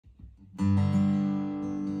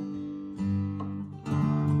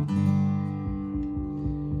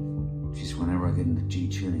getting the G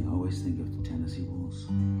tuning, I always think of the Tennessee Waltz.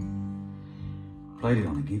 Played it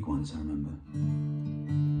on a gig once, I remember.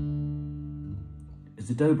 Is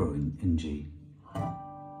the dobro in G?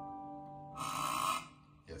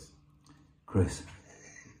 Yes. Chris?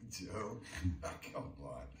 Joe, come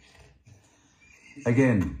on.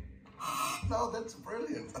 Again. No, that's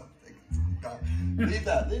brilliant. Leave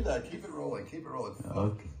that, keep it rolling,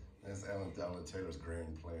 Okay. That's Allan Taylor's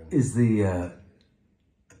grand plan. Is the,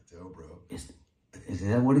 dobro. Is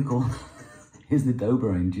that what it called? Is the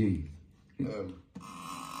dobro in G? It's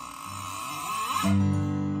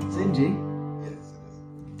in G? Yes,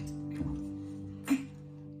 it is. Come on.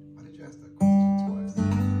 Why did you ask that question twice?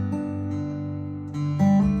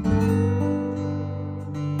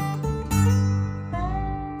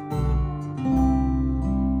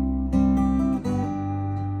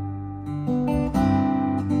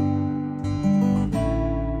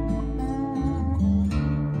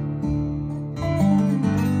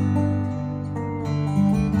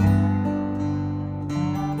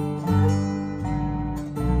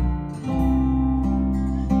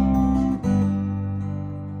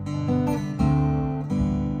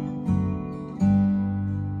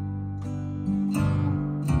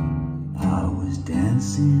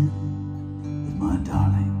 Dancing with my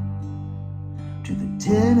darling to the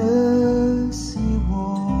Tennessee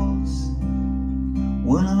Waltz,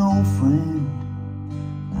 when an old friend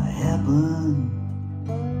I happened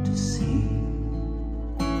to see,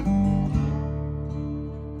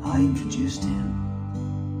 I introduced him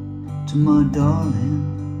to my darling,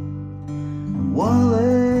 and while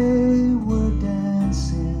they were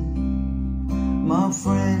dancing, my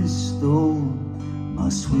friend stole my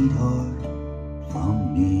sweetheart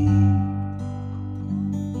from me.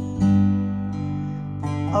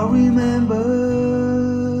 I remember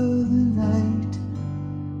the night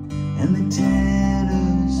and the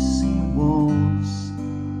Tennessee Waltz,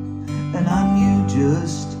 and I knew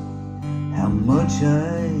just how much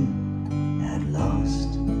I had lost.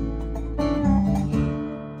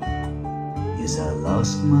 Yes, I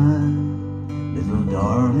lost my little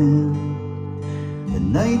darling the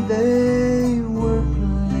night they were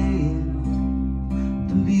playing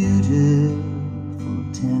the beautiful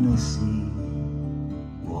Tennessee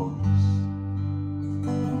Waltz.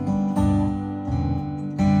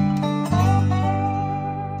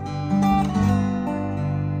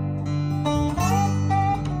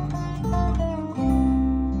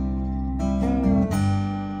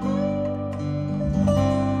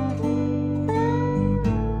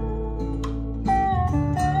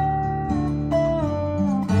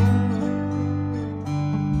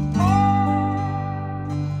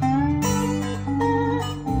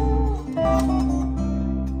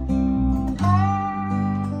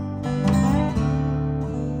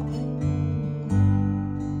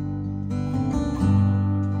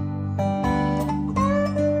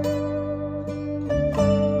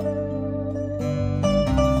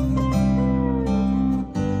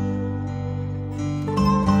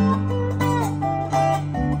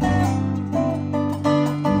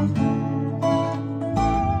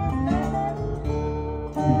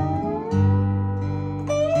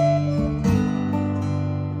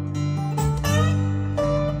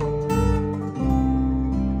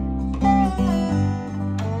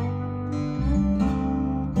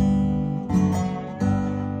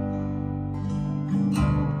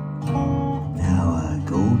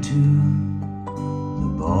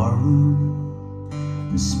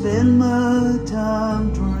 And spend my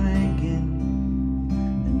time drinking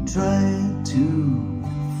and try to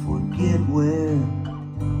forget where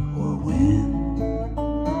or when.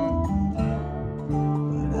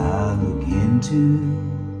 But I look into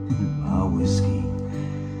my whiskey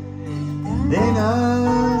and then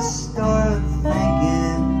I start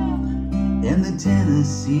thinking, and the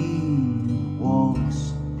Tennessee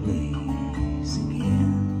Waltz plays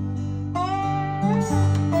again.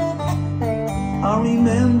 I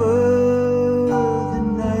remember the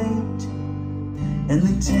night and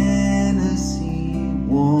the Tennessee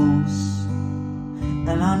Waltz,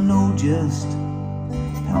 and I know just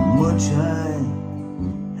how much I